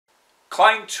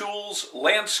Klein Tools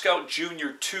Land Scout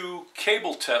Junior 2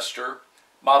 cable tester,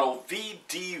 model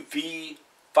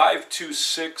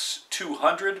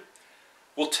VDV526200,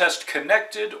 will test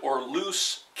connected or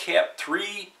loose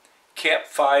Cat3,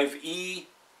 Cat5E,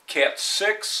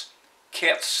 Cat6,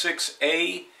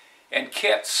 Cat6A, and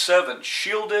Cat7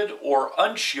 shielded or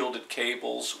unshielded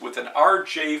cables with an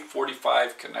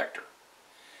RJ45 connector.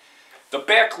 The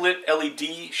backlit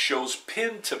LED shows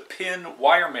pin-to-pin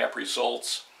wire map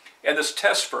results, and this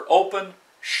tests for open,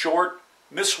 short,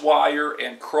 miswire,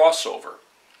 and crossover.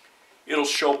 It'll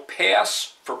show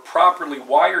pass for properly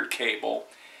wired cable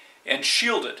and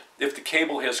shielded if the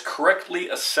cable has correctly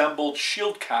assembled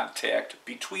shield contact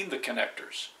between the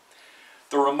connectors.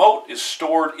 The remote is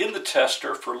stored in the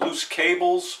tester for loose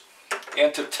cables,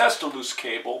 and to test a loose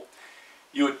cable,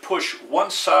 you would push one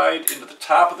side into the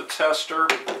top of the tester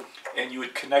and you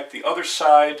would connect the other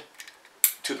side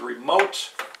to the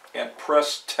remote and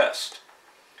press test.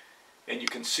 And you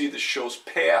can see this shows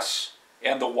pass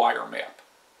and the wire map.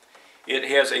 It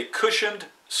has a cushioned,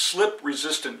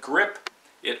 slip-resistant grip.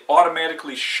 It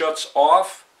automatically shuts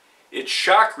off. It's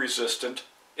shock resistant,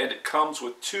 and it comes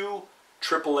with 2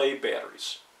 AAA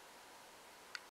batteries.